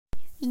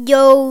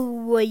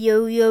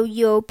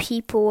Yo,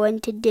 people,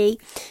 and today,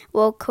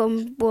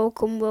 welcome.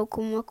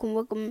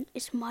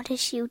 It's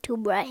Modest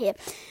YouTube right here,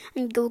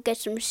 and go get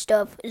some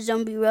stuff.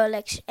 Zombie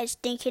Rolex is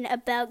thinking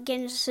about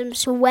getting some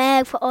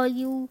swag for all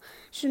you,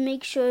 so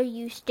make sure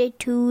you stay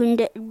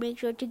tuned. Make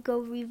sure to go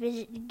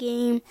revisit the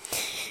game,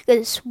 get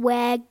the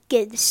swag,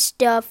 get the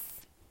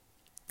stuff,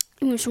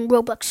 even some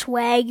Roblox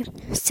swag,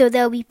 so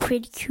that'll be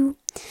pretty cool.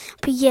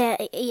 But yeah,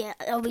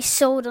 I'll be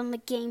sold on the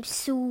game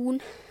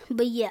soon.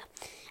 But yeah.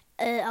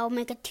 I'll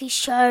make a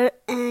t-shirt,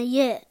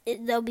 and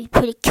that'll be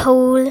pretty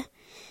cool.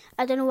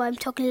 I don't know why I'm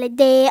talking like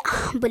that,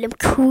 but I'm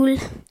cool.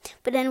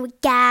 But anyway,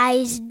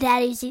 guys,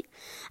 that is it.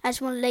 I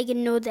just want to let you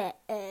know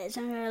that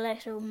Zombie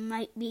Rolex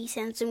might be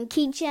sending some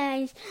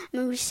keychains,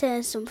 maybe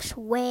send some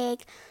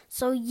swag.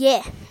 So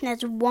yeah,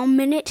 that's 1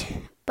 minute.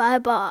 Bye.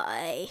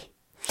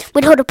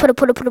 Wait, hold up.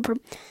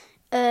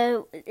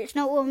 It's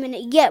not 1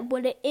 minute yet,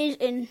 but it is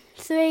in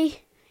 3,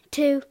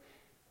 2,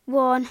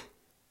 1,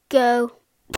 go.